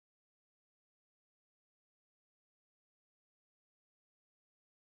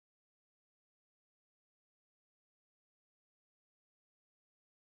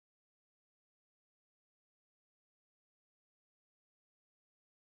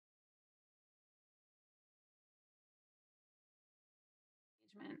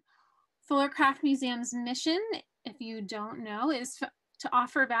engagement. Fuller Craft Museum's mission, if you don't know, is to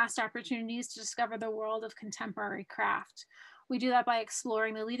offer vast opportunities to discover the world of contemporary craft. We do that by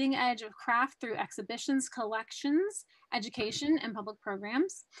exploring the leading edge of craft through exhibitions, collections, education, and public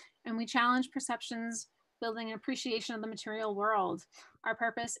programs. And we challenge perceptions, building an appreciation of the material world. Our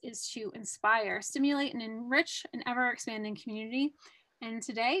purpose is to inspire, stimulate, and enrich an ever-expanding community. And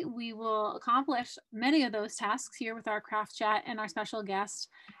today we will accomplish many of those tasks here with our craft chat and our special guest,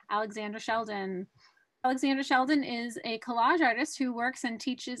 Alexandra Sheldon. Alexandra Sheldon is a collage artist who works and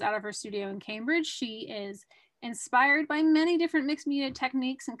teaches out of her studio in Cambridge. She is inspired by many different mixed media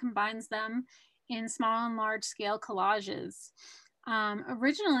techniques and combines them in small and large scale collages.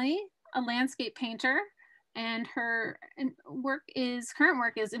 Originally a landscape painter, and her current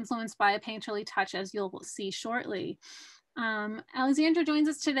work is influenced by a painterly touch, as you'll see shortly. Alexandra joins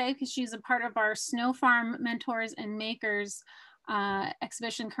us today because she's a part of our Snow Farm Mentors and Makers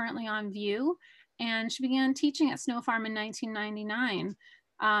exhibition currently on view. And she began teaching at Snow Farm in 1999.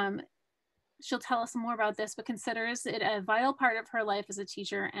 She'll tell us more about this, but considers it a vital part of her life as a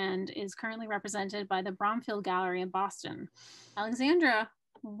teacher and is currently represented by the Bromfield Gallery in Boston. Alexandra,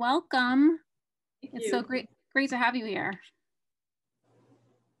 welcome. It's so great to have you here.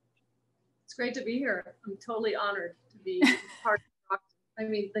 It's great to be here. I'm totally honored to be part of Brockton. I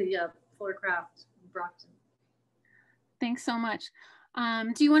mean, the Fuller Craft in Brockton. Thanks so much.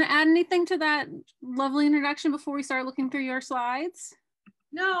 Do you want to add anything to that lovely introduction before we start looking through your slides?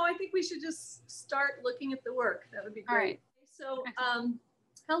 No, I think we should just start looking at the work. That would be great. Right. So,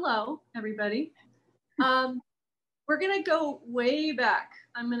 hello, everybody. We're going to go way back.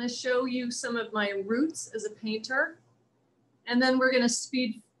 I'm going to show you some of my roots as a painter, and then we're going to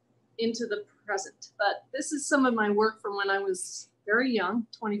speed into the present. But this is some of my work from when I was very young,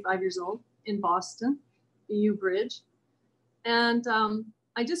 25 years old, in Boston, BU Bridge. And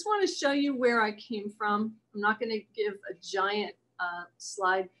I just want to show you where I came from. I'm not going to give a giant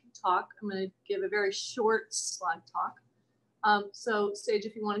slide talk. I'm going to give a very short slide talk. So Sage,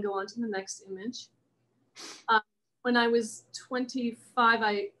 if you want to go on to the next image. When I was 25,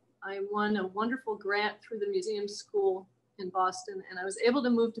 I won a wonderful grant through the museum school in Boston, and I was able to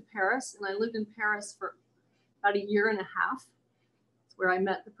move to Paris, and I lived in Paris for about a year and a half. It's where I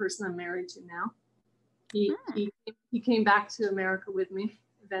met the person I'm married to now. He came back to America with me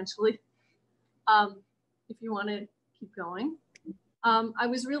eventually. If you want to keep going. I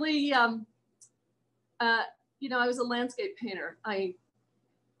was really, you know, I was a landscape painter.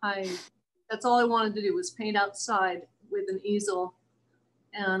 That's all I wanted to do was paint outside with an easel.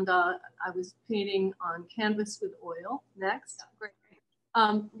 And I was painting on canvas with oil next. Great.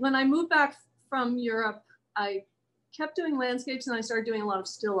 When I moved back from Europe, I kept doing landscapes and I started doing a lot of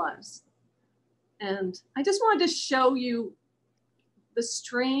still lifes. And I just wanted to show you the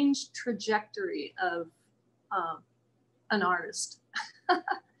strange trajectory of an artist.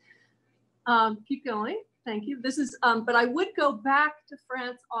 Keep going. Thank you. This is, but I would go back to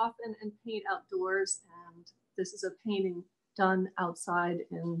France often and paint outdoors. And this is a painting done outside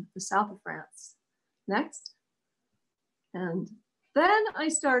in the south of France. Next. And then I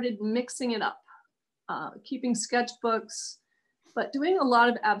started mixing it up, keeping sketchbooks, but doing a lot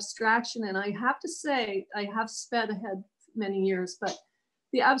of abstraction. And I have to say, I have sped ahead many years, but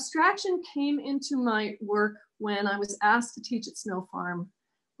the abstraction came into my work when I was asked to teach at Snow Farm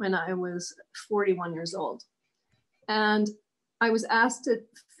when I was 41 years old. And I was asked to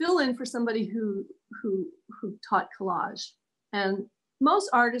fill in for somebody who taught collage. And most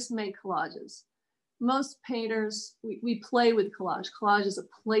artists make collages. Most painters, we play with collage. Collage is a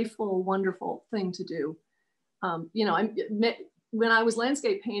playful, wonderful thing to do. You know, when I was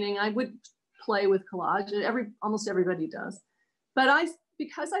landscape painting, I would play with collage. Almost everybody does. But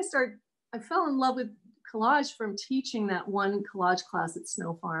because I fell in love with collage from teaching that one collage class at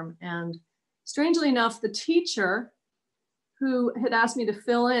Snow Farm. And strangely enough, the teacher who had asked me to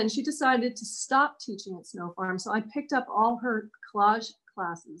fill in, she decided to stop teaching at Snow Farm. So I picked up all her collage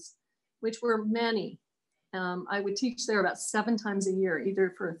classes, which were many. I would teach there about 7 times a year,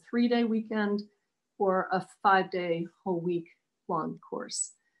 either for a 3-day weekend or a 5-day whole week long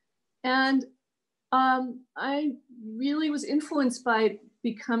course. And I really was influenced by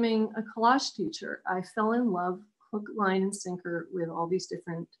becoming a collage teacher. I fell in love, hook, line, and sinker with all these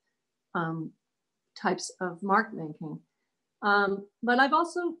different types of mark making. But I've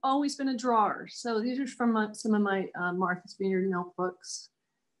also always been a drawer. So these are from some of my Martha's Vineyard notebooks.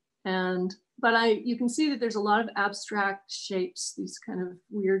 But you can see that there's a lot of abstract shapes, these kind of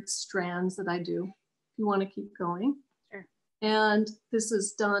weird strands that I do. If you want to keep going. Sure. And this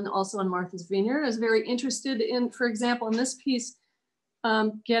is done also on Martha's Vineyard. I was very interested in, for example, in this piece,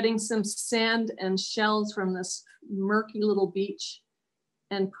 getting some sand and shells from this murky little beach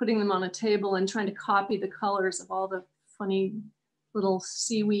and putting them on a table and trying to copy the colors of all the funny little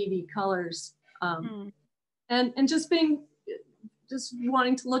seaweedy colors. And just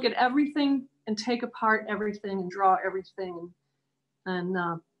wanting to look at everything and take apart everything and draw everything. And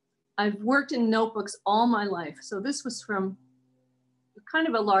I've worked in notebooks all my life. So this was from kind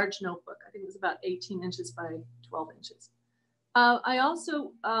of a large notebook. I think it was about 18 inches by 12 inches. I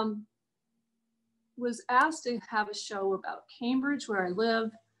also was asked to have a show about Cambridge, where I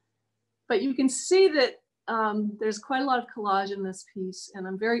live, but you can see that there's quite a lot of collage in this piece, and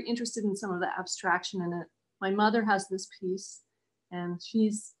I'm very interested in some of the abstraction in it. My mother has this piece, and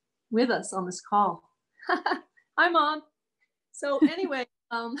she's with us on this call. Hi, Mom. So anyway,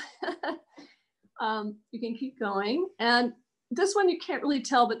 you can keep going. And this one you can't really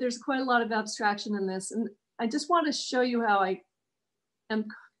tell, but there's quite a lot of abstraction in this. And I just want to show you how I am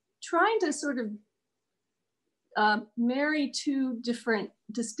trying to sort of marry two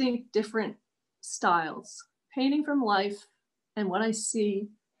distinct different styles, painting from life and what I see,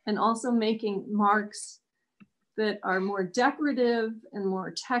 and also making marks that are more decorative and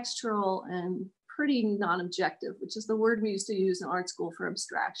more textural and pretty non-objective, which is the word we used to use in art school for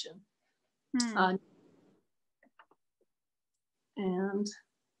abstraction. And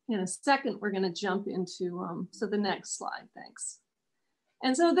in a second, we're going to jump into, so the next slide, thanks.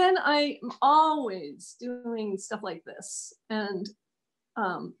 And so then I'm always doing stuff like this. And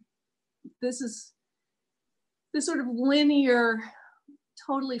this is this sort of linear,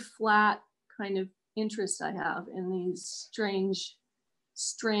 totally flat kind of interest I have in these strange,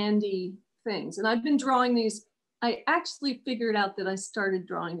 strandy things. And I've been drawing these. I actually figured out that I started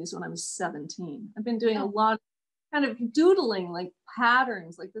drawing these when I was 17. I've been doing a lot of kind of doodling, like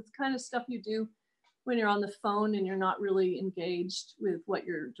patterns, like this kind of stuff you do when you're on the phone and you're not really engaged with what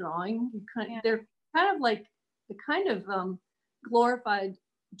you're drawing. They're kind of like the kind of glorified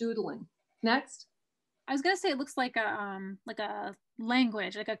doodling. Next. I was gonna say it looks like a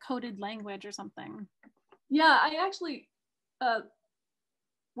language, like a coded language or something. Yeah, I actually,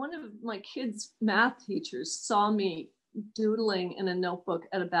 one of my kids' math teachers saw me doodling in a notebook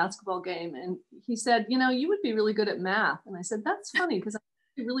at a basketball game, and he said, "You know, you would be really good at math." And I said, "That's funny because I'm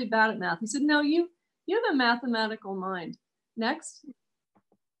really bad at math." He said, "No, you have a mathematical mind." Next.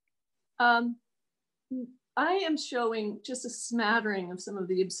 I am showing just a smattering of some of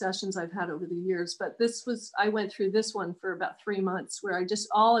the obsessions I've had over the years, but I went through this one for about 3 months where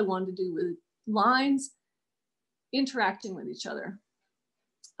all I wanted to do was lines interacting with each other.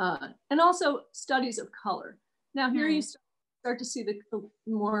 And also studies of color. Now here you start to see the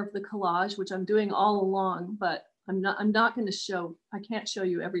more of the collage, which I'm doing all along, but I'm not going to show, I can't show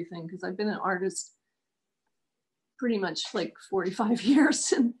you everything because I've been an artist pretty much like 45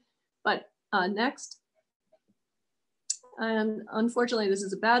 years. But next. And unfortunately, this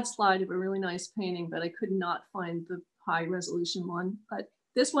is a bad slide of a really nice painting, but I could not find the high resolution one. But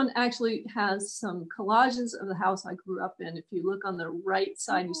this one actually has some collages of the house I grew up in. If you look on the right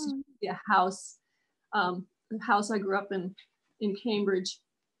side, you see a house, the house I grew up in Cambridge.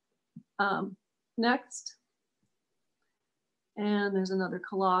 Next. And there's another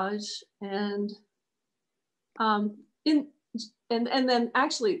collage. And then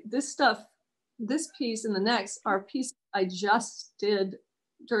actually this piece and the next are pieces I just did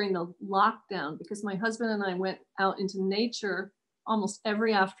during the lockdown because my husband and I went out into nature almost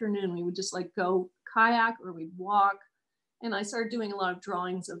every afternoon. We would just like go kayak or we'd walk. And I started doing a lot of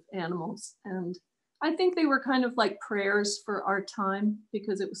drawings of animals. And I think they were kind of like prayers for our time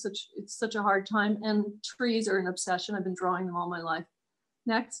because it's such a hard time. And trees are an obsession. I've been drawing them all my life.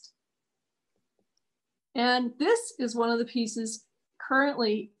 Next. And this is one of the pieces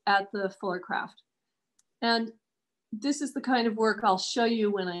currently at the Fuller Craft. And this is the kind of work I'll show you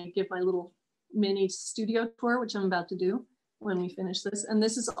when I give my little mini studio tour, which I'm about to do when we finish this. And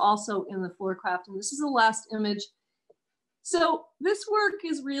this is also in the Fuller Craft. And this is the last image. So this work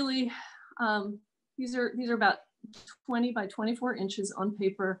is really, these are about 20 by 24 inches on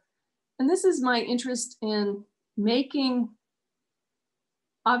paper. And this is my interest in making,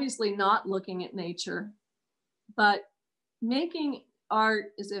 obviously not looking at nature, but making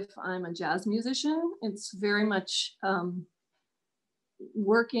art as if I'm a jazz musician. It's very much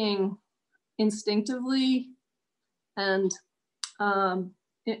working instinctively, and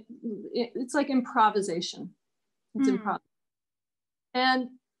it's like improvisation. It's improv. And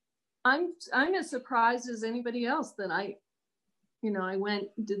I'm as surprised as anybody else that I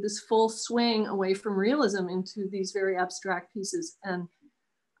did this full swing away from realism into these very abstract pieces. And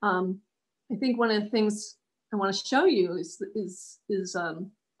I think one of the things I want to show you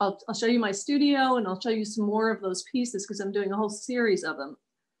I'll show you my studio, and I'll show you some more of those pieces because I'm doing a whole series of them.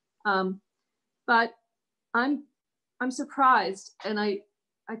 But I'm surprised, and I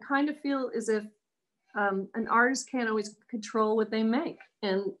kind of feel as if an artist can't always control what they make.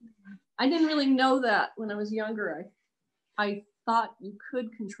 And I didn't really know that when I was younger. I thought you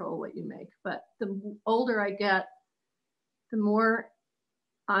could control what you make, but the older I get, the more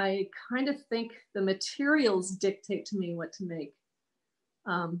I kind of think the materials dictate to me what to make.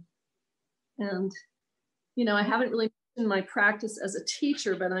 And, you know, I haven't really in my practice as a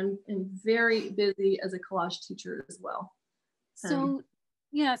teacher, but I'm very busy as a collage teacher as well. So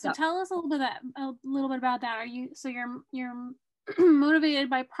yeah, so tell us a little bit about that. You're motivated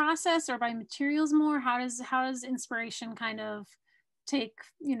by process or by materials more? How does inspiration kind of take,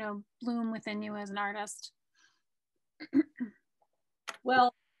 you know, bloom within you as an artist?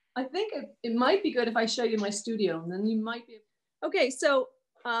 Well, I think it might be good if I show you my studio, and then you might be okay. So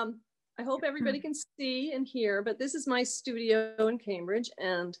I hope everybody can see and hear, but this is my studio in Cambridge,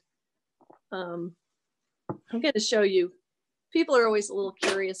 and I'm going to show you. People are always a little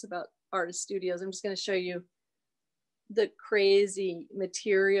curious about artist studios. I'm just going to show you the crazy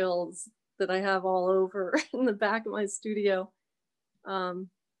materials that I have all over in the back of my studio.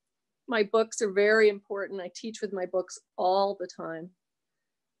 My books are very important. I teach with my books all the time.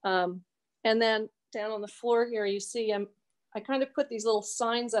 And then down on the floor here, you see I kind of put these little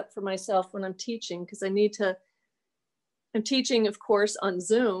signs up for myself when I'm teaching, because I'm teaching, of course, on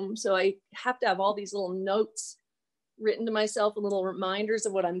Zoom. So I have to have all these little notes written to myself and little reminders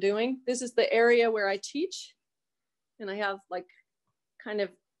of what I'm doing. This is the area where I teach. And I have like kind of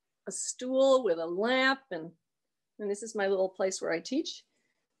a stool with a lamp, and this is my little place where I teach.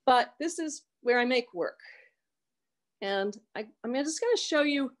 But this is where I make work. And I'm just going to show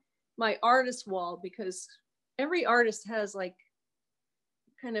you my artist wall, because every artist has like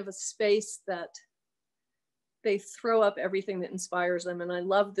kind of a space that they throw up everything that inspires them. And I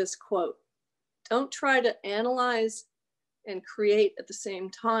love this quote: "Don't try to analyze and create at the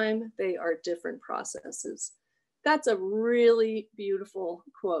same time. They are different processes." That's a really beautiful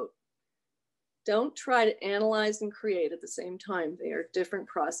quote. Don't try to analyze and create at the same time. They are different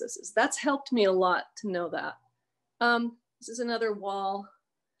processes. That's helped me a lot to know that. This is another wall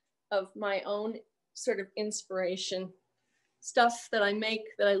of my own sort of inspiration, stuff that I make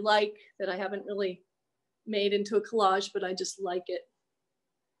that I like, that I haven't really made into a collage, but I just like it.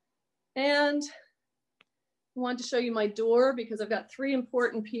 And I want to show you my door, because I've got three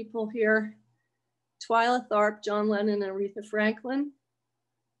important people here: Twyla Tharp, John Lennon, and Aretha Franklin.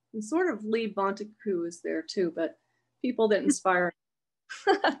 And sort of Lee Bontekoe is there too, but people that inspire.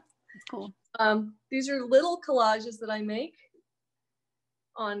 That's cool. These are little collages that I make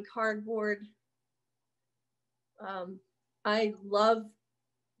on cardboard. I love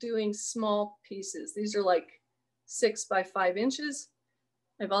doing small pieces. These are like 6 by 5 inches.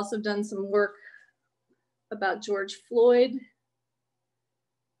 I've also done some work about George Floyd.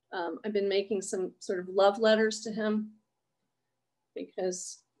 I've been making some sort of love letters to him,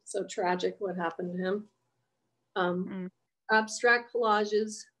 because it's so tragic what happened to him. Abstract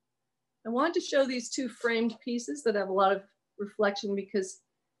collages. I wanted to show these two framed pieces that have a lot of reflection, because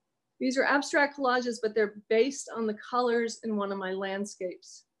these are abstract collages, but they're based on the colors in one of my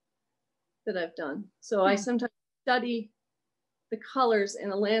landscapes that I've done. So I sometimes study the colors in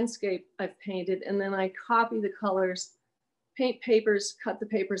a landscape I've painted, and then I copy the colors, paint papers, cut the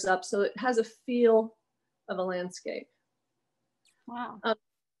papers up so it has a feel of a landscape. Wow.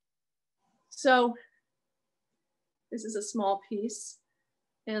 So this is a small piece,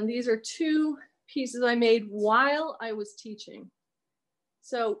 and these are two pieces I made while I was teaching.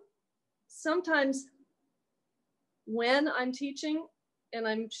 So sometimes when I'm teaching and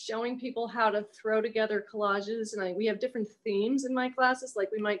I'm showing people how to throw together collages, and we have different themes in my classes, like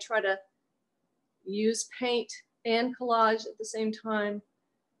we might try to use paint and collage at the same time.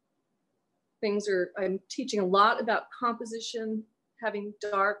 I'm teaching a lot about composition, having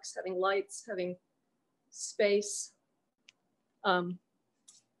darks, having lights, having space.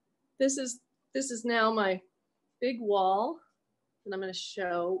 This is now my big wall that I'm going to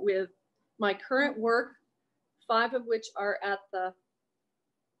show with my current work, 5 of which are at the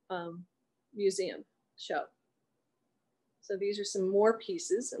museum show. So these are some more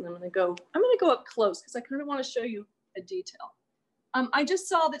pieces, and I'm going to go up close because I kind of want to show you a detail. I just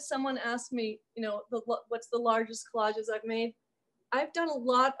saw that someone asked me, you know, what's the largest collages I've made? I've done a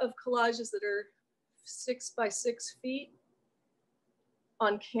lot of collages that are 6 by 6 feet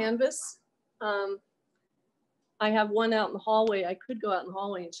on canvas. I have one out in the hallway. I could go out in the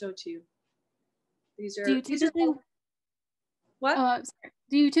hallway and show it to you. These are, Do you typically, what? sorry.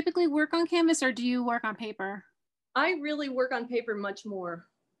 Do you typically work on canvas or do you work on paper? I really work on paper much more.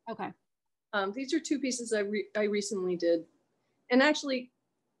 Okay. These are two pieces I recently did. And actually,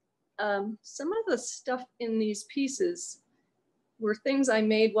 some of the stuff in these pieces were things I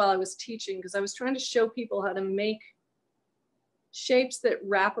made while I was teaching, because I was trying to show people how to make shapes that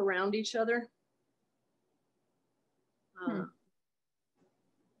wrap around each other.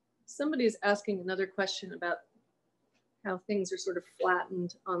 Somebody's asking another question about how things are sort of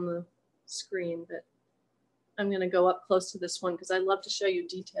flattened on the screen, but I'm going to go up close to this one because I love to show you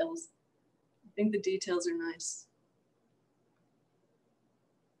details. I think the details are nice.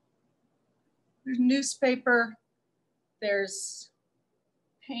 There's newspaper, there's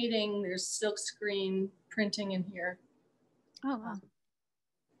painting, there's silk screen printing in here. Oh, wow.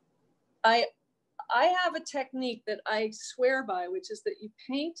 I have a technique that I swear by, which is that you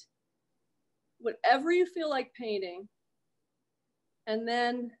paint whatever you feel like painting, and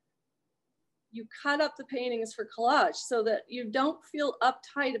then you cut up the paintings for collage so that you don't feel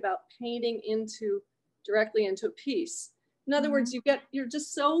uptight about painting directly into a piece. In other words, you're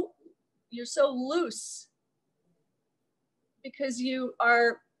so loose because you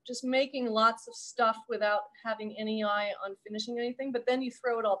are just making lots of stuff without having any eye on finishing anything, but then you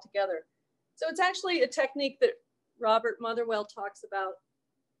throw it all together. So it's actually a technique that Robert Motherwell talks about.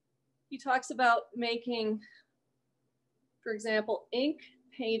 He talks about making, for example, ink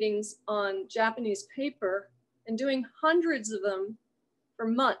paintings on Japanese paper and doing hundreds of them for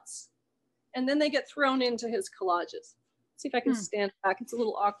months. And then they get thrown into his collages. Let's see if I can stand back. It's a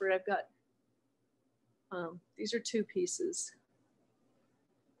little awkward. I've got, these are two pieces.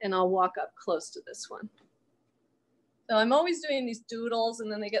 And I'll walk up close to this one. So I'm always doing these doodles and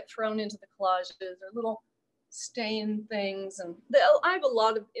then they get thrown into the collages or little stain things. And I have a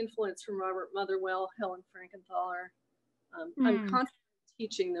lot of influence from Robert Motherwell, Helen Frankenthaler. I'm constantly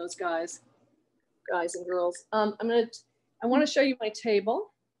teaching those guys and girls. I want to show you my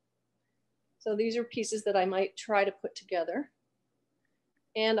table. So these are pieces that I might try to put together.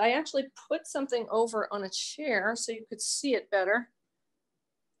 And I actually put something over on a chair so you could see it better.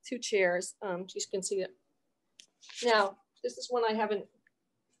 Two chairs, you can see it. Now, this is one I can't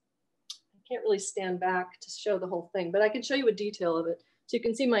really stand back to show the whole thing, but I can show you a detail of it. So you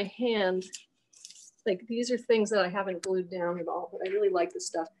can see my hand. Like, these are things that I haven't glued down at all, but I really like this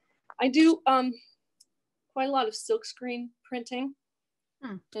stuff. I do quite a lot of silkscreen printing.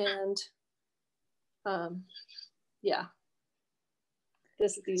 And yeah,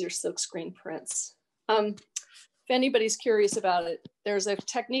 these are silkscreen prints. If anybody's curious about it, there's a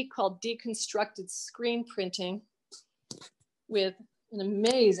technique called deconstructed screen printing with an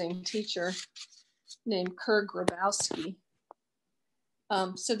amazing teacher named Kerr Grabowski.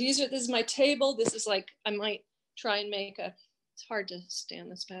 So this is my table. This is like, I might try and make it's hard to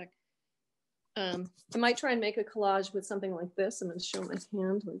stand this back. I might try and make a collage with something like this. I'm going to show my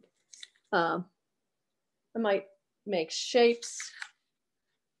hand. I might make shapes.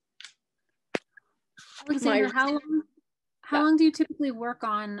 Alexandra, how long do you typically work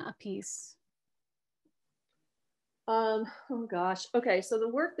on a piece? Oh gosh. Okay, so the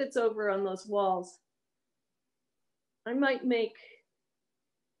work that's over on those walls, I might make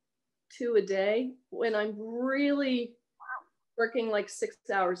 2 a day when I'm really working like 6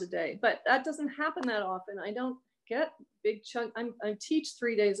 hours a day. But that doesn't happen that often. I don't get big chunk. I teach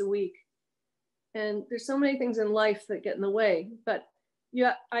 3 days a week. And there's so many things in life that get in the way. But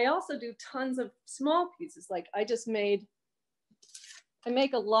yeah, I also do tons of small pieces. Like I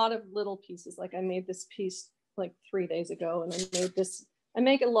make a lot of little pieces. Like I made this piece like 3 days ago, and I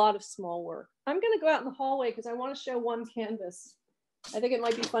make a lot of small work. I'm gonna go out in the hallway because I want to show one canvas. I think it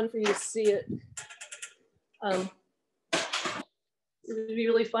might be fun for you to see it. It would be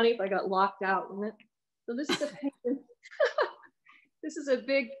really funny if I got locked out, wouldn't it? So this is a painting. This is a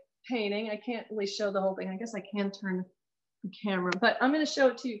big painting. I can't really show the whole thing. I guess I can turn the camera, but I'm going to show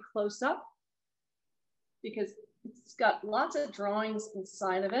it to you close up because it's got lots of drawings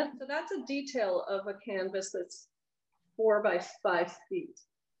inside of it. So that's a detail of a canvas that's 4 by 5 feet.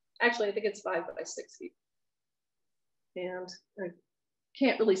 Actually, I think it's 5 by 6 feet. And I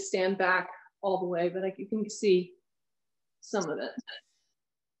can't really stand back all the way, but you can see some of it.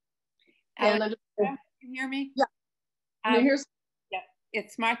 Alex, can you hear me? Yeah. Yeah,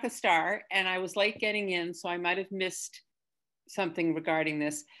 it's Martha Starr, and I was late getting in, so I might have missed something regarding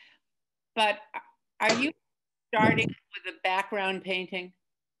this. But are you starting with a background painting?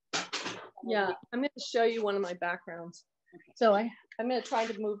 Yeah, I'm going to show you one of my backgrounds. Okay. So I'm going to try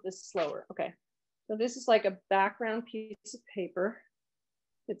to move this slower. Okay. So this is like a background piece of paper.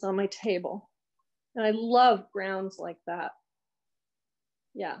 It's on my table. And I love grounds like that.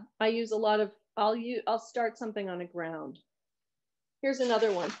 Yeah, I use a lot of, I'll start something on a ground. Here's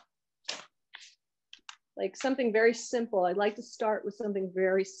another one. Like something very simple. I'd like to start with something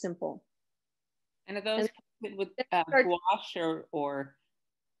very simple. And are those with gouache or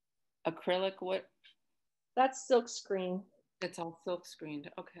acrylic? What? That's silk screen. It's all silk screened.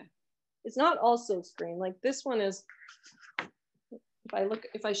 Okay. It's not all silk screen. Like this one is,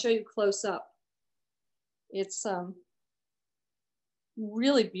 if I show you close up, it's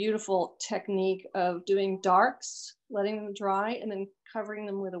really beautiful technique of doing darks, letting them dry, and then covering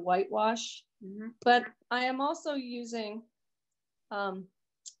them with a whitewash. Mm-hmm. But I am also using so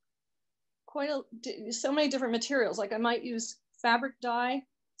many different materials. Like I might use fabric dye.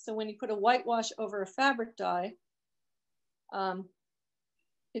 So when you put a whitewash over a fabric dye,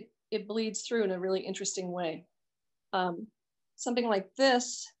 it bleeds through in a really interesting way. Something like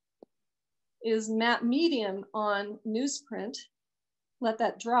this is matte medium on newsprint. Let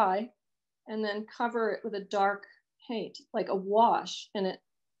that dry, and then cover it with a dark paint, like a wash, and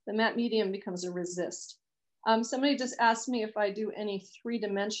the matte medium becomes a resist. Somebody just asked me if I do any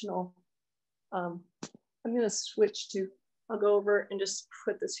three-dimensional. I'm going to switch to. I'll go over and just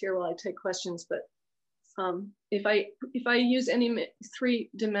put this here while I take questions. But if I use any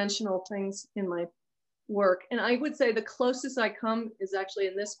three-dimensional things in my work, and I would say the closest I come is actually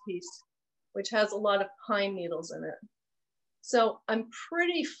in this piece, which has a lot of pine needles in it. So I'm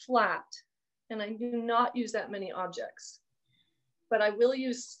pretty flat, and I do not use that many objects, but I will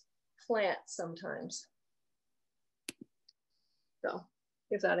use plants sometimes. So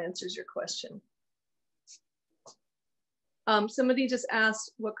if that answers your question. Somebody just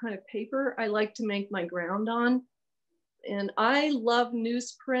asked what kind of paper I like to make my ground on. And I love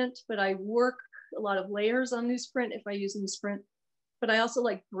newsprint, but I work a lot of layers on newsprint if I use newsprint. But I also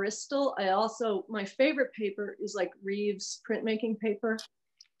like Bristol. My favorite paper is like Reeves printmaking paper.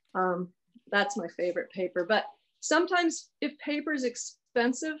 That's my favorite paper. But sometimes if paper is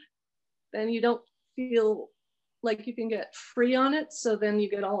expensive, then you don't feel like you can get free on it. So then you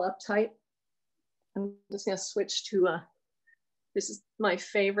get all uptight. I'm just gonna switch to, this is my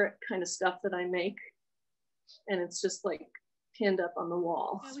favorite kind of stuff that I make. And it's just like pinned up on the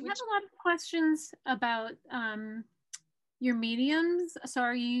wall. Yeah, we have a lot of questions about your mediums. So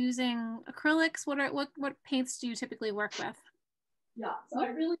are you using acrylics? What paints do you typically work with? Yeah, so I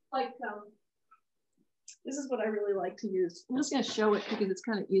really like, this is what I really like to use. I'm just gonna show it because it's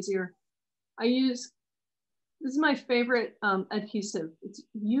kind of easier. This is my favorite adhesive. It's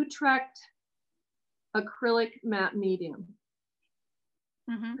Utrecht acrylic matte medium.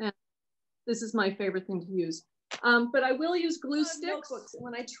 Mm-hmm. And this is my favorite thing to use. But I will use glue sticks.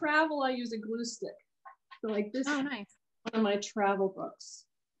 When I travel, I use a glue stick. So like this. Oh, nice. One of my travel books.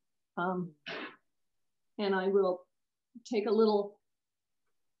 And I will take a little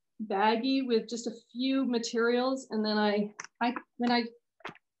baggie with just a few materials. And then when I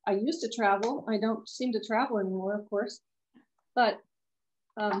used to travel, I don't seem to travel anymore, of course, but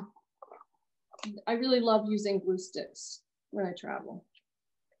I really love using glue sticks when I travel.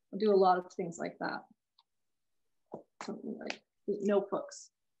 I do a lot of things like that. Something like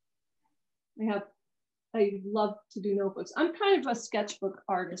notebooks. I love to do notebooks. I'm kind of a sketchbook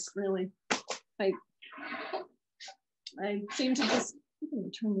artist, really. I seem to just, I'm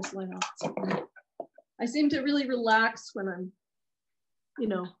gonna turn this light off. I seem to really relax when I'm,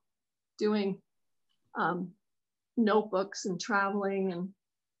 doing notebooks and traveling and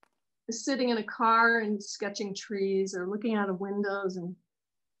sitting in a car and sketching trees or looking out of windows. And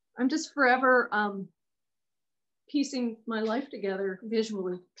I'm just forever piecing my life together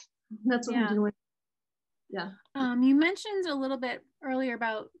visually. That's what I'm doing. Yeah. You mentioned a little bit earlier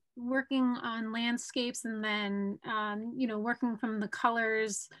about working on landscapes and then, working from the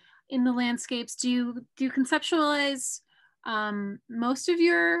colors in the landscapes. Do you conceptualize most of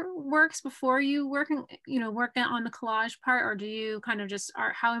your works before you work on the collage part, or do you kind of just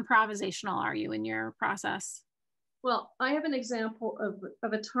how improvisational are you in your process? Well, I have an example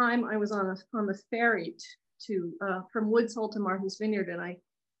of a time I was on the ferry from Woods Hole to Martha's Vineyard, and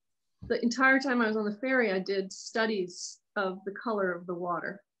the entire time I was on the ferry, I did studies of the color of the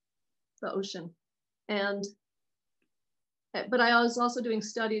water, the ocean. But I was also doing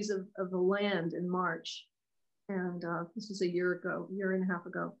studies of the land in March. And this was a year and a half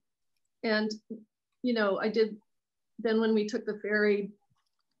ago. And, then when we took the ferry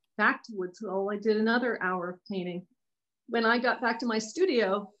back to Woods Hole, I did another hour of painting. When I got back to my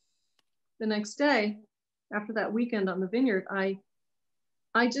studio the next day, after that weekend on the vineyard, I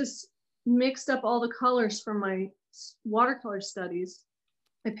just mixed up all the colors from my watercolor studies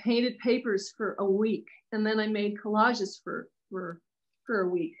I painted papers for a week, and then I made collages for a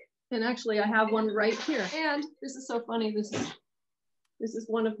week. And actually, I have one right here. And this is so funny. This is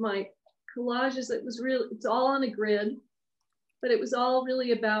one of my collages. It was really, it's all on a grid, but it was all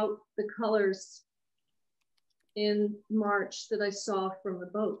really about the colors in March that I saw from the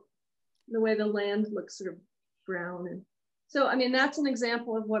boat, the way the land looks sort of brown. And so, I mean, that's an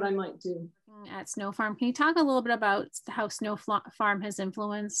example of what I might do. At Snow Farm, can you talk a little bit about how Snow Farm has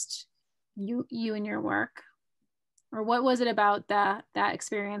influenced you and your work? Or what was it about that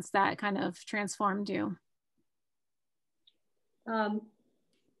experience that kind of transformed you? You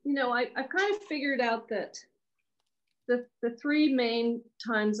know, I've kind of figured out that the three main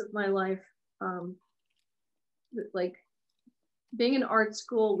times of my life, like being in art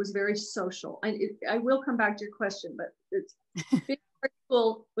school was very social. I will come back to your question, but it's being in art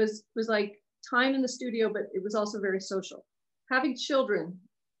school was like time in the studio, but it was also very social. Having children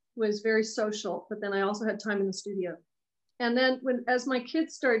was very social, but then I also had time in the studio. And then as my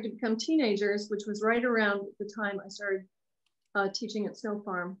kids started to become teenagers, which was right around the time I started teaching at Snow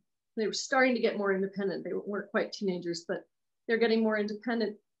Farm, they were starting to get more independent. They weren't quite teenagers, but they're getting more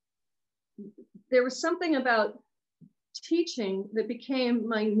independent. There was something about teaching that became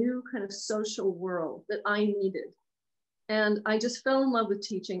my new kind of social world that I needed. And I just fell in love with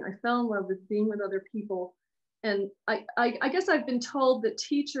teaching. I fell in love with being with other people. And I guess I've been told that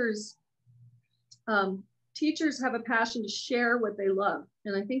teachers have a passion to share what they love.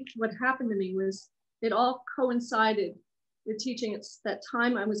 And I think what happened to me was it all coincided with teaching. It's that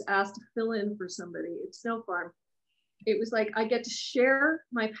time I was asked to fill in for somebody at Snow Farm. It was like, I get to share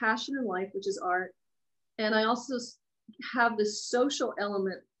my passion in life, which is art. And I also have this social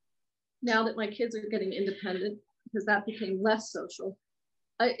element now that my kids are getting independent, because that became less social.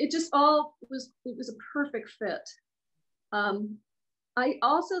 It just all was, it was a perfect fit. I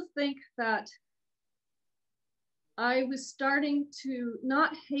also think that I was starting to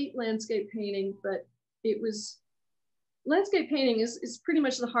not hate landscape painting, but landscape painting is pretty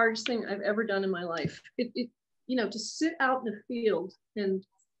much the hardest thing I've ever done in my life. You know, to sit out in the field and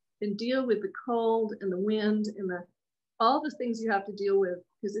deal with the cold and the wind and all the things you have to deal with,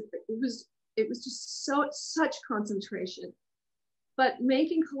 because it was just such concentration. But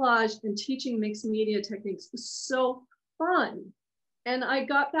making collage and teaching mixed media techniques was so fun. And I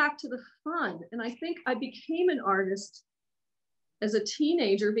got back to the fun. And I think I became an artist as a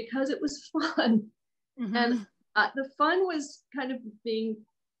teenager because it was fun. Mm-hmm. And the fun was kind of being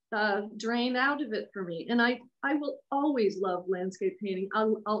drained out of it for me. And I will always love landscape painting.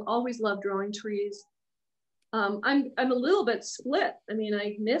 I'll always love drawing trees. I'm a little bit split. I mean,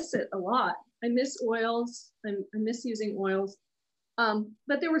 I miss it a lot. I miss oils. I miss using oils.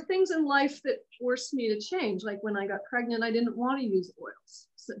 But there were things in life that forced me to change. Like when I got pregnant, I didn't want to use oils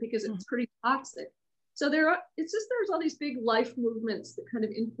because it's pretty toxic. So there's all these big life movements that kind of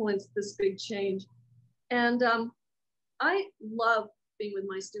influence this big change. And I love being with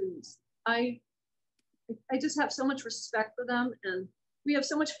my students. I just have so much respect for them, and we have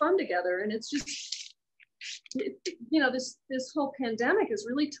so much fun together. And it's just, you know, this whole pandemic has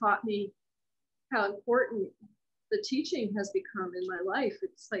really taught me how important the teaching has become in my life.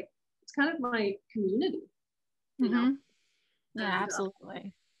 It's like, it's kind of my community, you know? Yeah, and,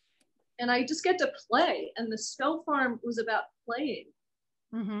 absolutely. And I just get to play. And the Snow Farm was about playing.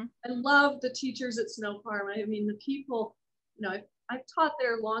 Mm-hmm. I love the teachers at Snow Farm. I mean, the people, you know, I've taught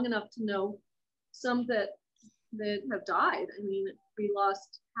there long enough to know some that have died. I mean, we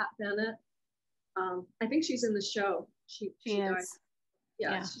lost Pat Bennett. I think she's in the show. She died.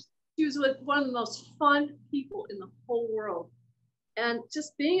 Yeah. She was one of the most fun people in the whole world. And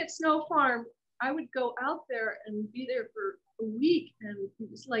just being at Snow Farm, I would go out there and be there for a week. And it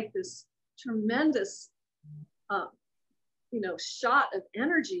was like this tremendous, you know, shot of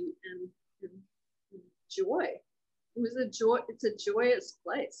energy and joy. It was a joy. It's a joyous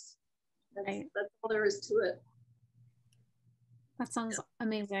place. That's all there is to it. That sounds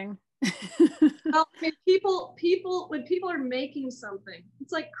amazing. Well, I mean, when people are making something,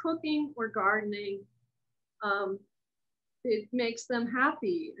 it's like cooking or gardening. It makes them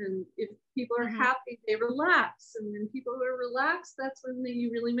happy, and if people are happy, they relax. And when people are relaxed, that's when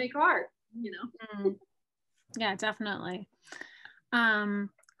you really make art. You know. Yeah, definitely.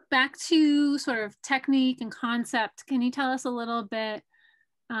 Back to sort of technique and concept. Can you tell us a little bit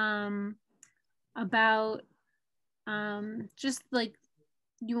about just like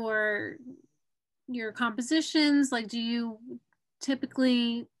your compositions? Like, do you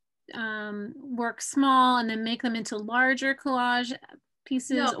typically work small and then make them into larger collage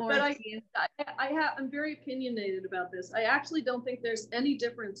pieces? No, Or but I'm very opinionated about this. I actually don't think there's any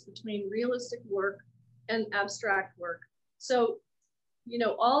difference between realistic work and abstract work. So, you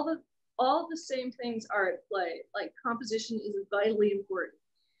know, all the same things are at play. Like composition is vitally important.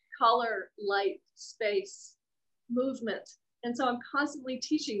 Color, light, space, movement. And so I'm constantly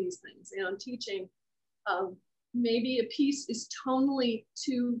teaching these things. You know, I'm teaching maybe a piece is tonally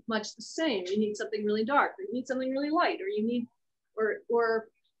too much the same. You need something really dark, or you need something really light, or you need, or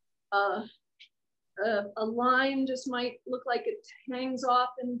a line just might look like it hangs off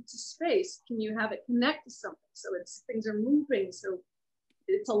into space. Can you have it connect to something so things are moving, so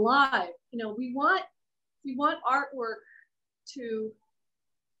it's alive? You know, we want artwork to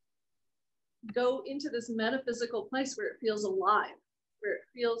go into this metaphysical place where it feels alive, where it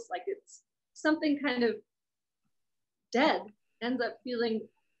feels like it's something kind of dead, ends up feeling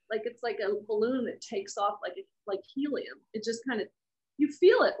like it's like a balloon that takes off like helium. It just kind of, you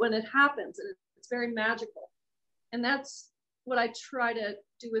feel it when it happens, and it's very magical. And that's what I try to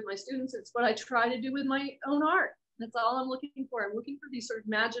do with my students. It's what I try to do with my own art. That's all I'm looking for. I'm looking for these sort of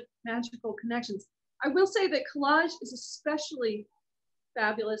magical connections. I will say that collage is especially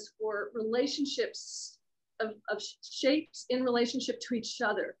fabulous for relationships of shapes in relationship to each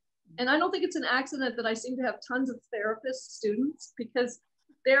other. And I don't think it's an accident that I seem to have tons of therapist students, because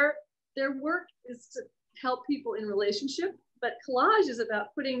their work is to help people in relationship, but collage is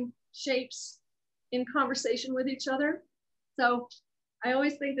about putting shapes in conversation with each other. So I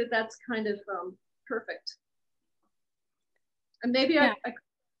always think that that's kind of perfect. And maybe I could be a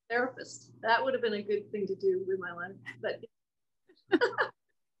therapist. That would have been a good thing to do with my life. But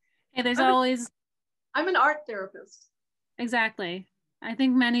hey, there's I'm an art therapist. Exactly. I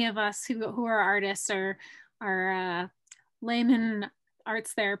think many of us who are artists are layman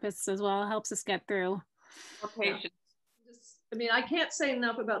arts therapists as well. It helps us get through. I mean, I can't say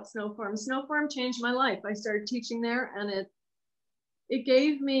enough about Snow Farm. Snow Farm changed my life. I started teaching there, and it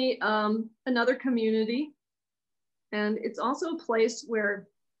gave me another community. And it's also a place where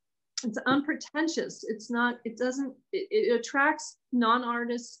it's unpretentious. It attracts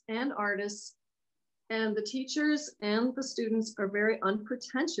non-artists and artists, and the teachers and the students are very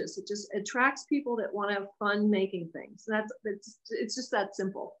unpretentious. It just attracts people that want to have fun making things. It's just that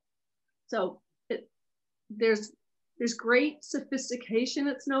simple. So there's great sophistication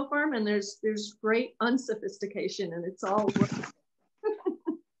at Snow Farm, and there's great unsophistication, and it's all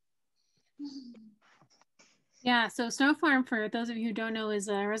Yeah, so Snow Farm, for those of you who don't know, is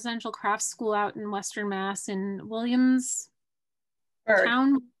a residential crafts school out in Western Mass in Williamsburg.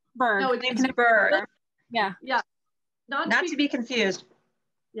 No, it's Williamsburg. Yeah. Yeah. Not to be confused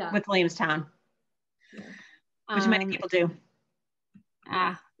with Williamstown, which many people do.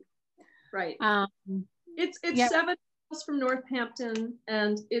 Right. It's 7 miles from Northampton,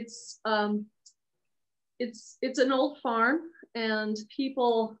 and it's an old farm, and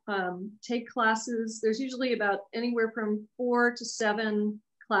people take classes. There's usually about anywhere from 4 to 7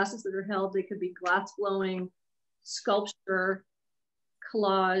 classes that are held. They could be glass blowing, sculpture,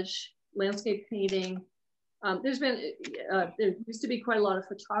 collage, landscape painting. There used to be quite a lot of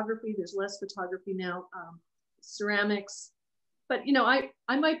photography. There's less photography now. Ceramics, but you know, I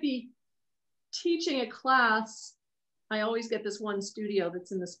might be teaching a class. I always get this one studio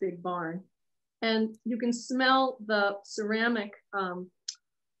that's in this big barn, and you can smell the ceramic.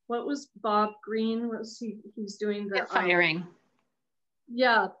 What was Bob Green? He's doing the pit firing.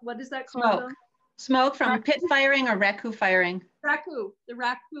 Yeah, what is that called? Smoke from pit firing or raku firing. Raku.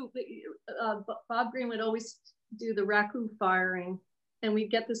 Bob Green would always do the raku firing, and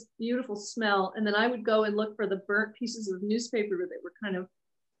we'd get this beautiful smell. And then I would go and look for the burnt pieces of newspaper that were kind of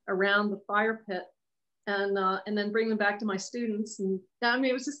around the fire pit, and then bring them back to my students. And I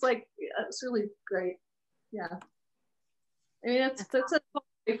mean, it was just like, it's really great. Yeah. I mean, that's a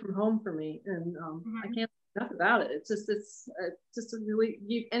away from home for me, and I can't say enough about it. It's just a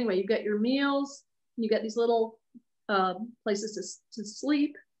really, anyway, you get your meals, you get these little places to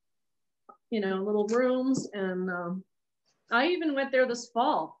sleep, you know, little rooms. And I even went there this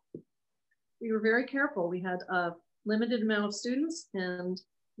fall. We were very careful. We had a limited amount of students and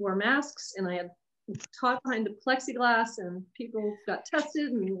wore masks, and I had taught behind the plexiglass, and people got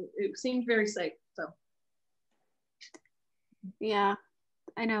tested, and it seemed very safe. So yeah,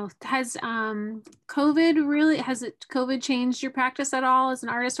 I know. Has COVID changed your practice at all as an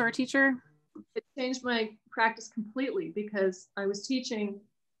artist or a teacher? It changed my practice completely, because I was teaching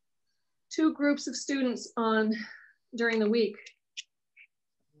 2 groups of students during the week,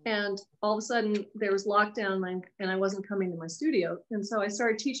 and all of a sudden there was lockdown, and I wasn't coming to my studio, and so I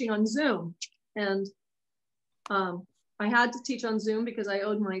started teaching on Zoom. And I had to teach on Zoom because I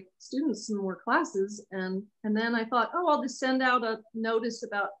owed my students some more classes. And then I thought, oh, I'll just send out a notice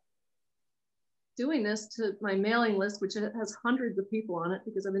about doing this to my mailing list, which has hundreds of people on it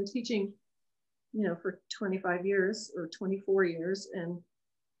because I've been teaching, you know, for 25 years or 24 years. And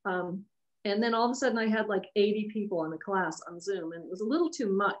then all of a sudden I had like 80 people in the class on Zoom, and it was a little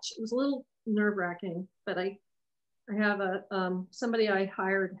too much. It was a little nerve-wracking, but I have somebody I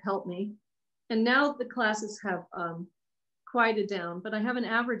hired help me. And now the classes have quieted down, but I have an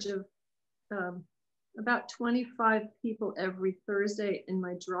average of about 25 people every Thursday in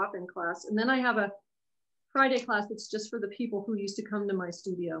my drop-in class. And then I have a Friday class that's just for the people who used to come to my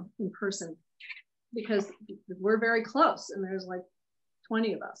studio in person, because we're very close and there's like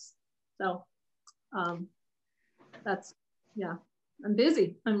 20 of us. So that's, yeah, I'm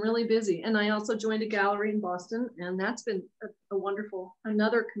busy. I'm really busy. And I also joined a gallery in Boston, and that's been a wonderful,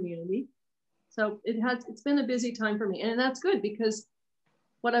 another community. So it's been a busy time for me. And that's good, because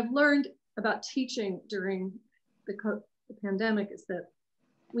what I've learned about teaching during the pandemic is that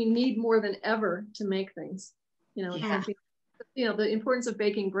we need more than ever to make things. You know, yeah. You know, the importance of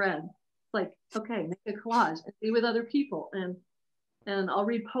baking bread. Like, okay, make a collage and be with other people, and I'll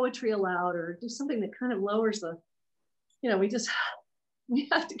read poetry aloud or do something that kind of lowers the, you know, we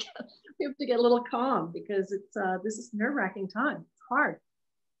have to get a little calm, because it's this is nerve-wracking time. It's hard,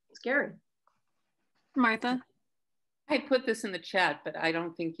 it's scary. Martha? I put this in the chat, but I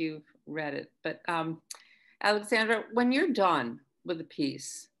don't think you've read it. But Alexandra, when you're done with a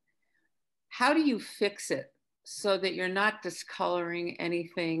piece, how do you fix it so that you're not discoloring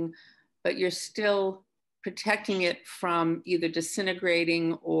anything, but you're still protecting it from either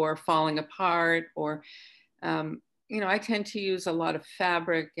disintegrating or falling apart? Or, you know, I tend to use a lot of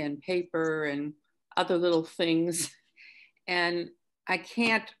fabric and paper and other little things, and I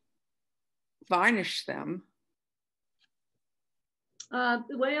can't varnish them.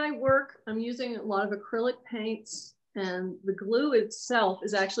 The way I work, I'm using a lot of acrylic paints, and the glue itself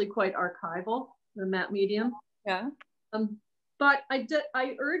is actually quite archival, the matte medium. Yeah. But I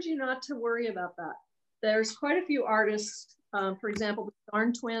urge you not to worry about that. There's quite a few artists, for example, the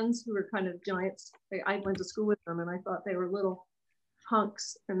Starn twins, who are kind of giants. I went to school with them, and I thought they were little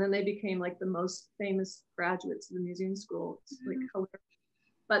hunks, and then they became like the most famous graduates of the museum school. It's like hilarious.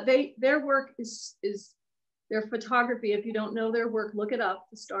 But their work is their photography. If you don't know their work, look it up.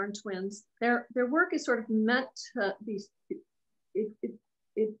 The Starn twins. Their work is sort of meant to be.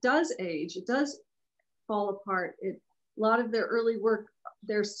 It does age. It does fall apart. A lot of their early work,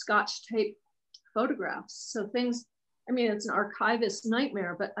 they're Scotch tape photographs. So things. I mean, it's an archivist's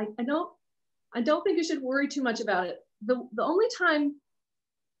nightmare. But I don't think you should worry too much about it. The only time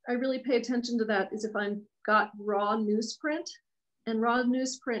I really pay attention to that is if I've got raw newsprint. And raw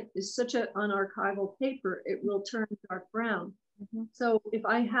newsprint is such an unarchival paper, it will turn dark brown. Mm-hmm. So if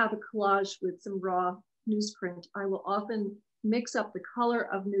I have a collage with some raw newsprint, I will often mix up the color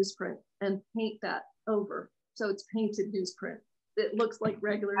of newsprint and paint that over. So it's painted newsprint. It looks like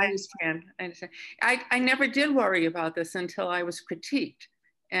regular newsprint. I understand. I never did worry about this until I was critiqued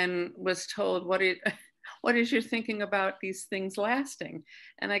and was told, what is your thinking about these things lasting?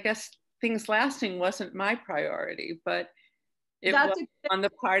 And I guess things lasting wasn't my priority, but it was on the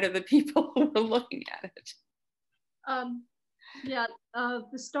part of the people who were looking at it. Yeah,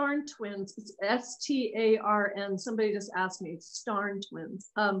 the Starn twins, it's S-T-A-R-N. Somebody just asked me, it's Starn twins.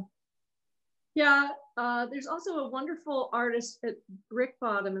 Yeah, there's also a wonderful artist at Brick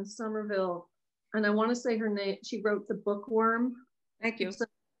Bottom in Somerville, and I want to say her name, she wrote The Bookworm. Thank you. So,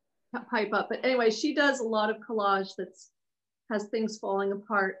 pipe up. But anyway, she does a lot of collage has things falling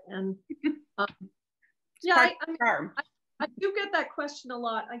apart. And yeah, I do get that question a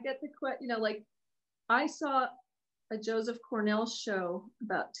lot. I get the question, you know, like I saw a Joseph Cornell show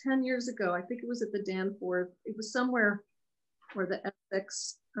about 10 years ago. I think it was at the Danforth. It was somewhere or the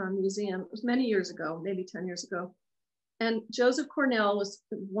Essex Museum. It was many years ago, maybe 10 years ago. And Joseph Cornell was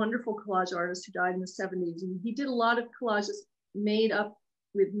a wonderful collage artist who died in the 70s. And he did a lot of collages made up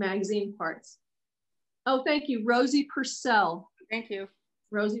with magazine parts. Oh, thank you, Rosie Purcell. Thank you.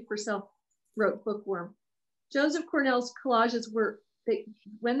 Rosie Purcell wrote Bookworm. Joseph Cornell's collages were,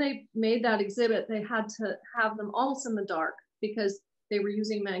 when they made that exhibit, they had to have them almost in the dark because they were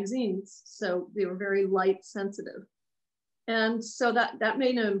using magazines. So they were very light sensitive. And so that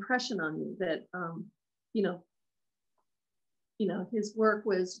made an impression on me that, you know, his work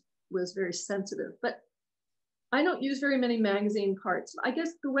was very sensitive. But I don't use very many magazine parts. I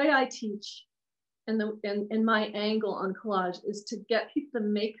guess the way I teach and my angle on collage is to get people to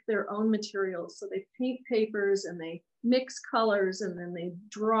make their own materials. So they paint papers and they mix colors and then they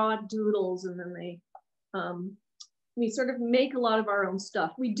draw doodles and then they we sort of make a lot of our own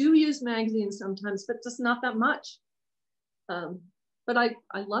stuff. We do use magazines sometimes, but just not that much. But I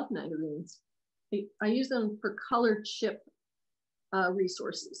love magazines. I use them for color chip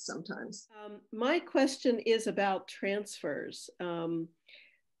resources sometimes. My question is about transfers.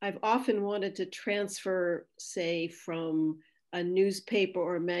 I've often wanted to transfer, say, from a newspaper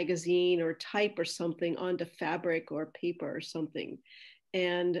or a magazine or type or something onto fabric or paper or something.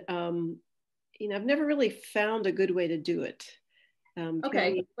 And, you know, I've never really found a good way to do it.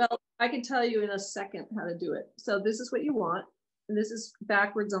 Okay, well, I can tell you in a second how to do it. So this is what you want. And this is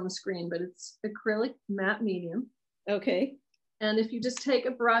backwards on the screen, but it's acrylic matte medium. Okay. And if you just take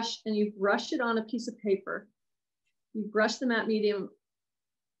a brush and you brush it on a piece of paper, you brush the matte medium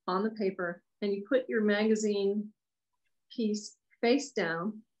on the paper and you put your magazine piece face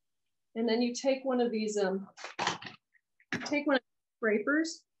down. And then you take one of these,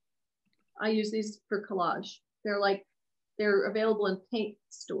 scrapers. I use these for collage. They're available in paint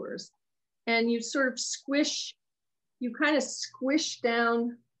stores. And you sort of you kind of squish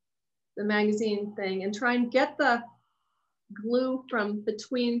down the magazine thing and try and get the glue from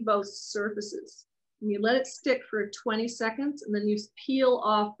between both surfaces. And you let it stick for 20 seconds and then you peel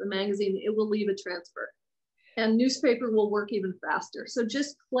off the magazine. It will leave a transfer. And newspaper will work even faster. So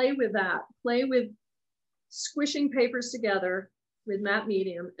just play with that. Play with squishing papers together with matte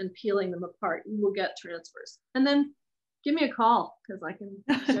medium and peeling them apart. You will get transfers. And then give me a call because I can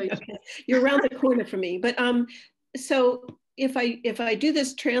show you. Okay. You're around the corner from me. But so if I do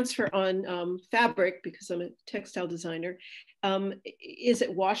this transfer on fabric, because I'm a textile designer, is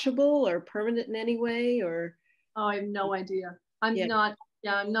it washable or permanent in any way, or? Oh, I have no idea. I'm not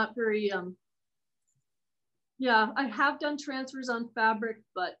very, yeah, I have done transfers on fabric,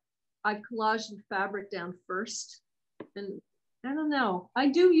 but I've collaged the fabric down first. And I don't know. I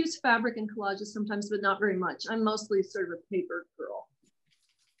do use fabric in collages sometimes, but not very much. I'm mostly sort of a paper girl.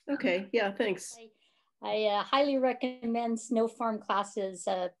 Okay, yeah, thanks. I highly recommend Snow Farm classes,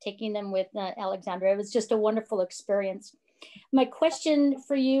 taking them with Alexandra. It was just a wonderful experience. My question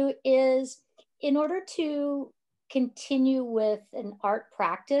for you is, in order to continue with an art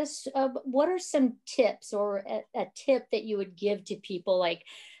practice, what are some tips or a tip that you would give to people? Like,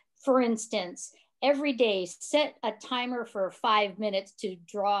 for instance, every day set a timer for 5 minutes to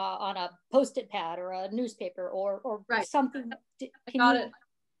draw on a Post-it pad or a newspaper or right. something. I got it.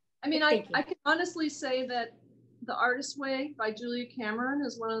 I mean, I can honestly say that The Artist's Way by Julia Cameron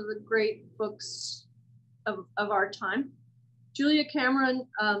is one of the great books of our time. Julia Cameron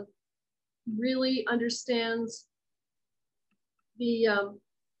really understands the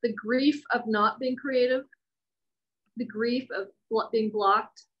grief of not being creative, the grief of being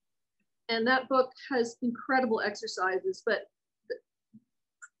blocked. And that book has incredible exercises, but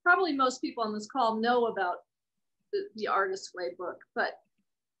probably most people on this call know about the Artist's Way book. But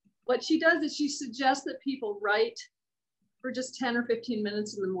what she does is she suggests that people write for just 10 or 15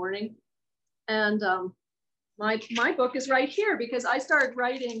 minutes in the morning. And my book is right here because I started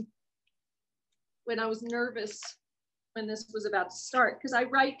writing when I was nervous when this was about to start, because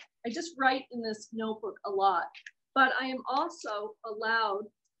I just write in this notebook a lot, but I am also allowed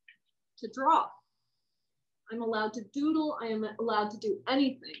to draw. I'm allowed to doodle. I am allowed to do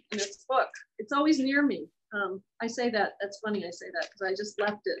anything in this book. It's always near me. I say that, that's funny I say that because I just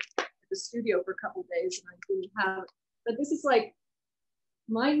left it at the studio for a couple of days and I didn't have it. But this is like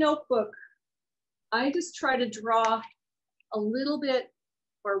my notebook. I just try to draw a little bit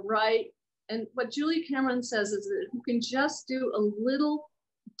or write. And what Julia Cameron says is that if you can just do a little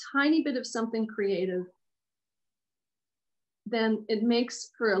tiny bit of something creative, then it makes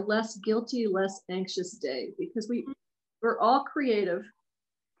for a less guilty, less anxious day, because we're all creative.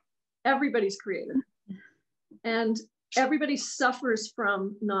 Everybody's creative. And everybody suffers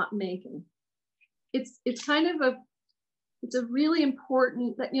from not making. It's kind of it's a really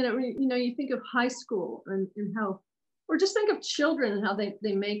important that, you think of high school and how, or just think of children and how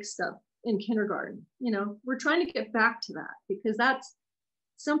they make stuff in kindergarten. We're trying to get back to that because that's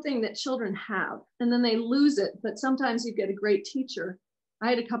something that children have and then they lose it. But sometimes you get a great teacher. I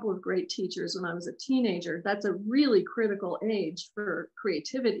had a couple of great teachers when I was a teenager. That's a really critical age for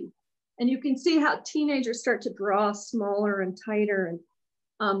creativity. And you can see how teenagers start to draw smaller and tighter.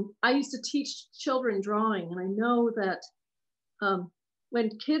 And I used to teach children drawing. And I know that when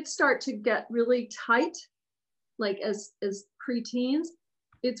kids start to get really tight, like as preteens,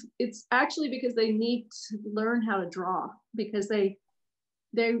 it's actually because they need to learn how to draw, because they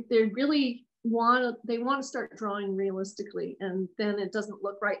really want to start drawing realistically, and then it doesn't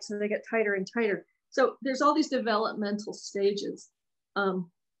look right, so they get tighter and tighter. So there's all these developmental stages,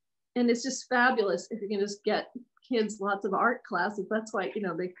 and it's just fabulous if you can just get kids lots of art classes. That's why, you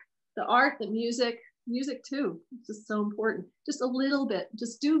know, the art, the music too, it's just so important. Just a little bit,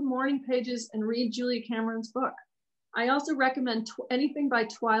 just do morning pages and read Julia Cameron's book. I also recommend anything by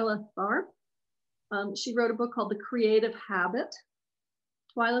Twyla Tharp. She wrote a book called The Creative Habit.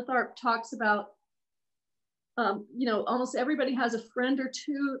 Twyla Tharp talks about, you know, almost everybody has a friend or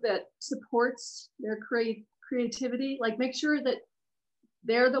two that supports their creativity. Like, make sure that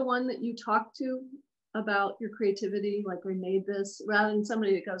they're the one that you talk to about your creativity, like, we made this, rather than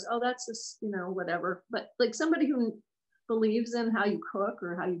somebody that goes, oh, that's just, you know, whatever. But like somebody who believes in how you cook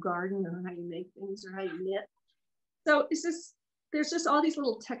or how you garden or how you make things or how you knit. So it's just, there's just all these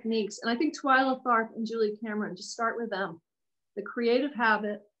little techniques. And I think Twyla Tharp and Julia Cameron, just start with them. The Creative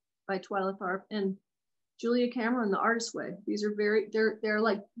Habit by Twyla Tharp and Julia Cameron, The Artist Way. These are they're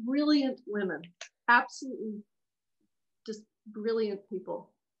like brilliant women, absolutely just brilliant people.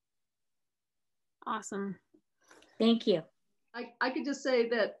 Awesome. Thank you. I could just say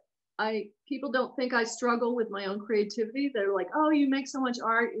that people don't think I struggle with my own creativity. They're like, oh, you make so much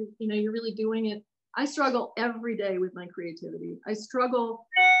art, you know, you're really doing it. I struggle every day with my creativity. I struggle,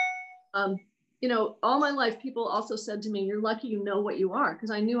 you know, all my life, people also said to me, you're lucky you know what you are,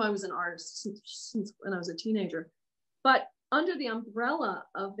 because I knew I was an artist since when I was a teenager. But under the umbrella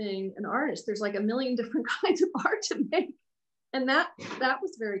of being an artist, there's like a million different kinds of art to make. And that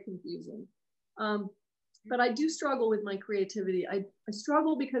was very confusing. But I do struggle with my creativity. I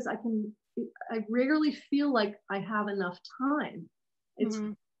struggle because I rarely feel like I have enough time. It's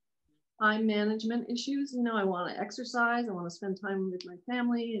time management issues. You know, I want to exercise. I want to spend time with my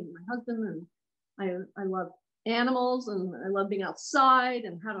family and my husband. And I love animals and I love being outside.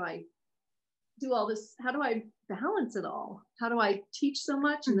 And how do I do all this? How do I balance it all? How do I teach so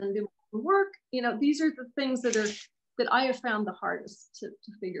much and then do work? You know, these are the things that I have found the hardest to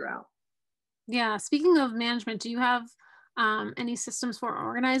figure out. Yeah. Speaking of management, do you have any systems for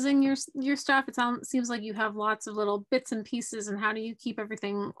organizing your stuff? It seems like you have lots of little bits and pieces, and how do you keep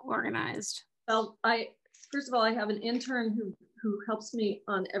everything organized? Well, first of all, I have an intern who helps me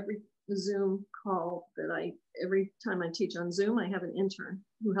on every Zoom call every time I teach on Zoom. I have an intern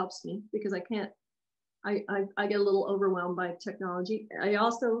who helps me because I get a little overwhelmed by technology. I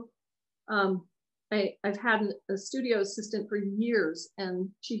also, I've had a studio assistant for years, and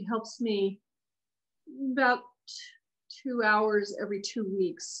she helps me about 2 hours every 2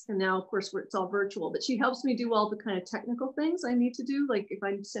 weeks. And now, of course, it's all virtual, but she helps me do all the kind of technical things I need to do. Like if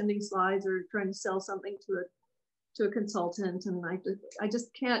I'm sending slides or trying to sell something to a consultant, and I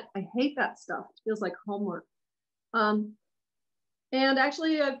just can't, I hate that stuff. It feels like homework. And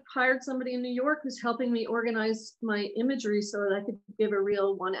actually I've hired somebody in New York who's helping me organize my imagery so that I could give a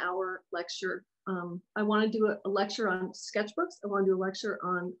real 1 hour lecture. I want to do a lecture on sketchbooks. I want to do a lecture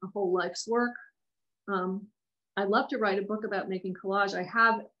on a whole life's work. I'd love to write a book about making collage. I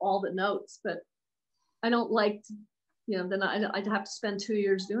have all the notes, but I don't like to, you know, then I'd have to spend 2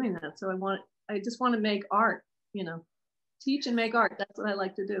 years doing that. So I just want to make art, you know, teach and make art. That's what I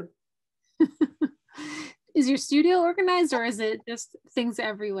like to do. Is your studio organized, or is it just things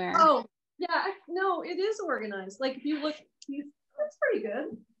everywhere? Oh, yeah, no, it is organized. Like if you look, that's pretty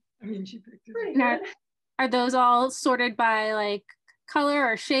good. I mean, she picked it. Pretty good. Are those all sorted by like color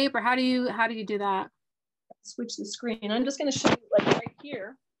or shape, or how do you do that? Switch the screen. I'm just going to show you, like right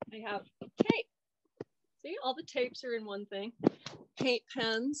here, I have tape. See, all the tapes are in one thing. Paint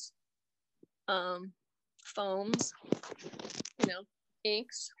pens, foams, you know,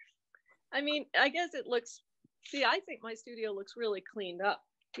 inks. I mean, I guess it looks, see, I think my studio looks really cleaned up.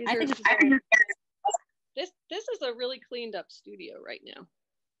 This is a really cleaned up studio right now.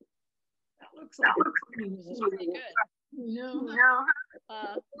 That looks like it's really good. No.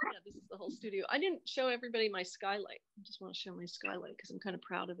 Yeah, this is the whole studio. I didn't show everybody my skylight. I just want to show my skylight because I'm kind of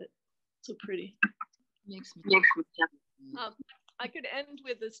proud of it. It's so pretty. I could end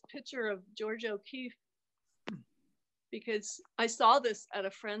with this picture of George O'Keeffe because I saw this at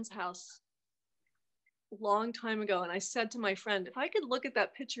a friend's house a long time ago, and I said to my friend, if I could look at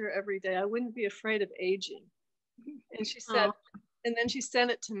that picture every day, I wouldn't be afraid of aging. And she said, and then she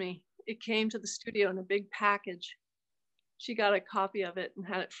sent it to me. It came to the studio in a big package. She got a copy of it and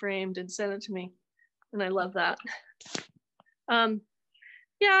had it framed and sent it to me. And I love that. Yeah,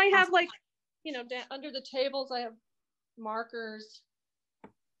 I have like, you know, under the tables, I have markers.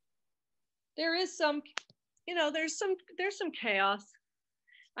 There is some, you know, there's some chaos.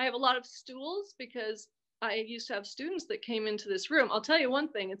 I have a lot of stools because I used to have students that came into this room. I'll tell you one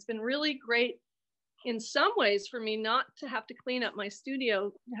thing, it's been really great in some ways for me not to have to clean up my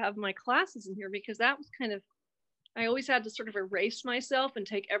studio to have my classes in here, because that was kind of, I always had to sort of erase myself and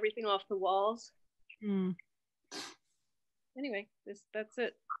take everything off the walls. Anyway, that's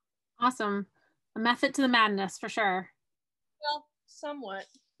it. Awesome. A method to the madness for sure. Well, somewhat.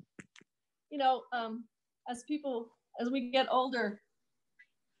 You know, as we get older,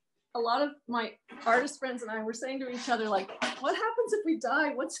 a lot of my artist friends and I were saying to each other, like, what happens if we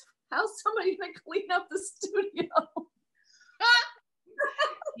die? How's somebody gonna clean up the studio?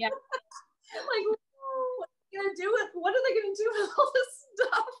 Yeah. Like, what are they gonna do what are they gonna do with all this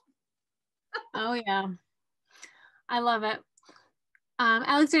stuff? Oh yeah. I love it.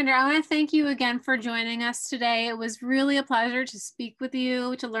 Alexandra, I want to thank you again for joining us today. It was really a pleasure to speak with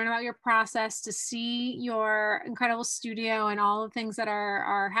you, to learn about your process, to see your incredible studio and all the things that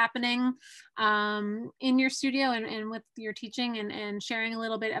are happening in your studio and with your teaching, and sharing a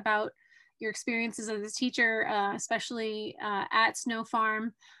little bit about your experiences as a teacher, especially at Snow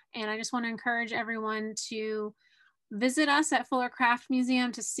Farm. And I just want to encourage everyone to visit us at Fuller Craft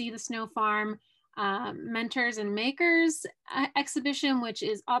Museum to see the Snow Farm Mentors and Makers exhibition, which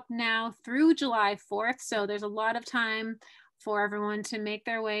is up now through July 4th. So there's a lot of time for everyone to make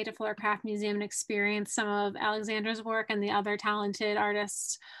their way to Fuller Craft Museum and experience some of Alexandra's work and the other talented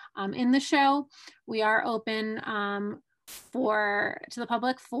artists in the show. We are open to the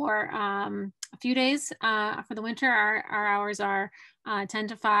public for a few days for the winter. Our hours are 10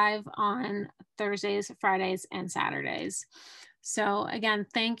 to 5 on Thursdays, Fridays, and Saturdays. So again,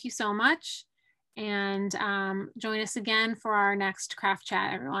 thank you so much. And join us again for our next craft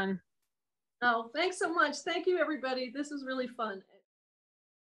chat, everyone. Oh, thanks so much. Thank you, everybody. This was really fun.